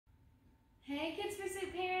Hey Kids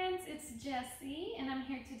Pursuit parents, it's Jessie and I'm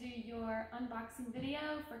here to do your unboxing video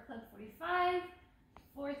for Club 45,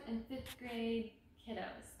 4th and 5th grade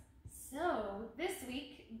kiddos. So this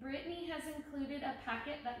week, Brittany has included a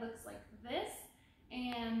packet that looks like this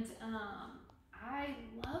and I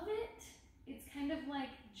love it. It's kind of like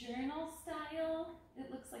journal style.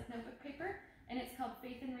 It looks like notebook paper and it's called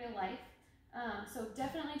Faith in Real Life. So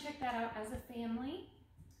definitely check that out as a family.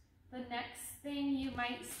 The next thing you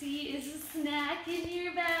might see is a snack in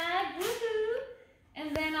your bag, woohoo!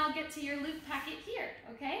 And then I'll get to your loop packet here,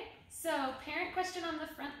 okay? So parent question on the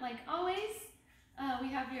front like always. We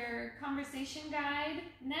have your conversation guide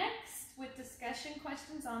next with discussion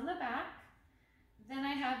questions on the back. Then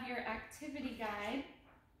I have your activity guide.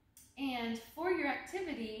 And for your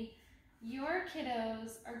activity, your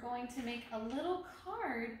kiddos are going to make a little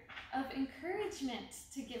card of encouragement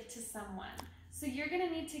to give to someone. So you're going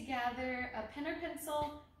to need to gather a pen or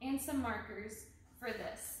pencil and some markers for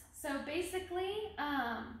this. So basically,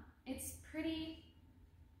 it's pretty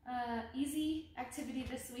easy activity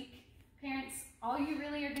this week. Parents, all you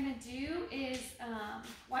really are going to do is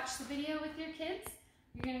watch the video with your kids.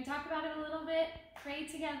 You're going to talk about it a little bit, pray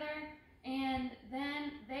together, and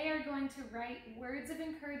then they are going to write words of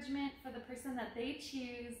encouragement for the person that they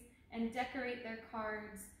choose and decorate their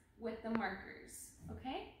cards with the markers,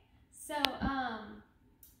 okay? So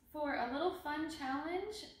for a little fun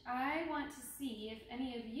challenge, I want to see if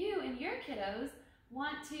any of you and your kiddos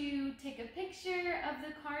want to take a picture of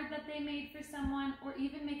the card that they made for someone or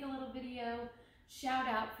even make a little video shout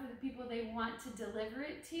out for the people they want to deliver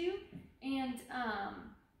it to and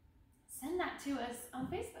send that to us on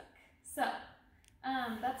Facebook. So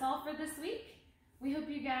that's all for this week. We hope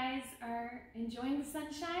you guys are enjoying the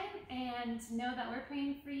sunshine and know that we're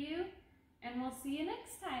praying for you, and we'll see you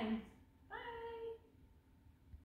next time.